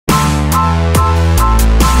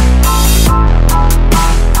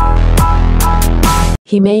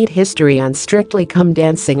He made history on Strictly Come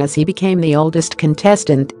Dancing as he became the oldest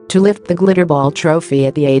contestant to lift the Glitterball trophy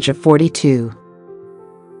at the age of 42.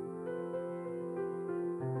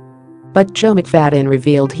 But Joe McFadden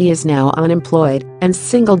revealed he is now unemployed and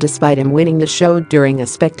single despite him winning the show during a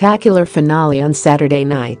spectacular finale on Saturday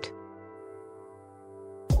night.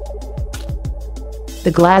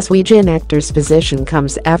 The Glaswegian actor's position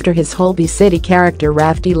comes after his Holby City character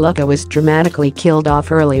Rafdi Lucca was dramatically killed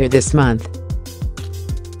off earlier this month.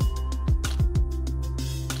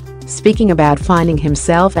 Speaking about finding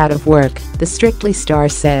himself out of work, the Strictly star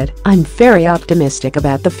said, "I'm very optimistic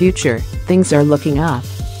about the future, things are looking up.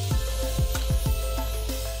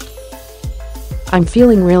 I'm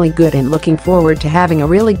feeling really good and looking forward to having a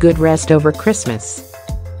really good rest over Christmas.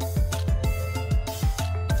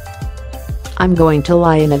 I'm going to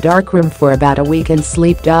lie in a dark room for about a week and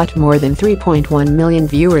sleep." More than 3.1 million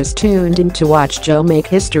viewers tuned in to watch Joe make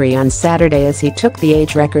history on Saturday as he took the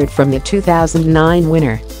age record from the 2009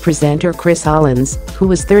 winner, presenter Chris Hollins, who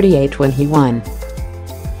was 38 when he won.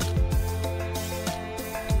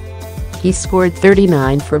 He scored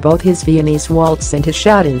 39 for both his Viennese Waltz and his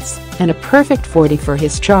showdance, and a perfect 40 for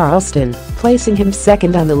his Charleston, placing him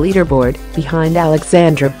second on the leaderboard, behind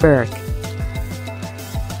Alexandra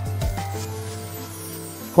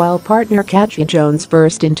Burke.While partner Katya Jones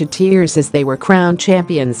burst into tears as they were crowned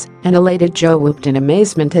champions, and elated Joe whooped in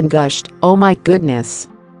amazement and gushed, "Oh my goodness.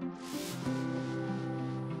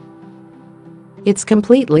 It's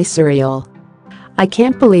completely surreal. I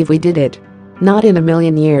can't believe we did it. Not in a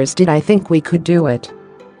million years did I think we could do it."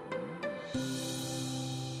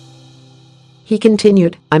 He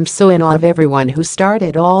continued, "I'm so in awe of everyone who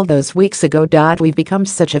started all those weeks ago. We've become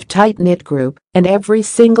such a tight-knit group, and every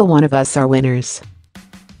single one of us are winners.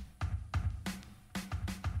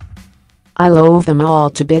 I love them all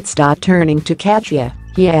to bits." Turning to Katya,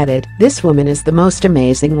 he added, "This woman is the most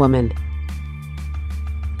amazing woman.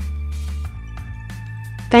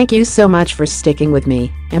 Thank you so much for sticking with me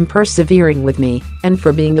and persevering with me, and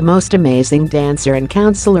for being the most amazing dancer and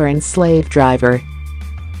counselor and slave driver.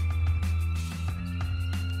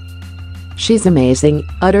 She's amazing,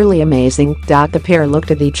 utterly amazing." The pair looked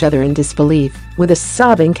at each other in disbelief, with a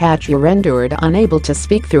sobbing Katya rendered unable to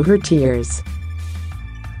speak through her tears.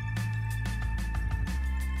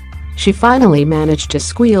 She finally managed to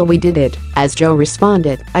squeal, "We did it," as Joe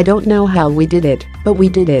responded, "I don't know how we did it, but we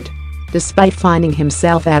did it." Despite finding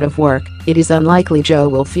himself out of work, it is unlikely Joe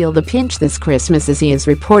will feel the pinch this Christmas as he is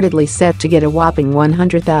reportedly set to get a whopping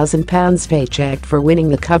 £100,000 paycheck for winning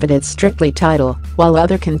the coveted Strictly title, while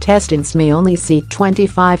other contestants may only see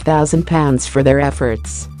 £25,000 for their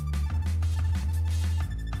efforts.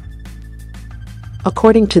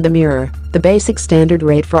 According to the Mirror, the basic standard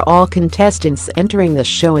rate for all contestants entering the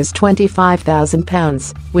show is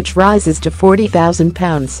 £25,000, which rises to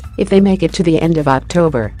 £40,000 if they make it to the end of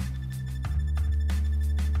October.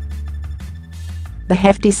 The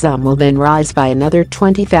hefty sum will then rise by another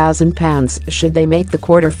 £20,000 should they make the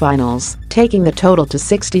quarterfinals, taking the total to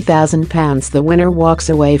 £60,000. The winner walks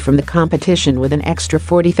away from the competition with an extra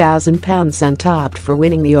 £40,000 on top for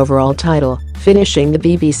winning the overall title, finishing the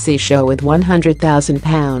BBC show with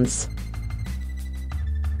 £100,000.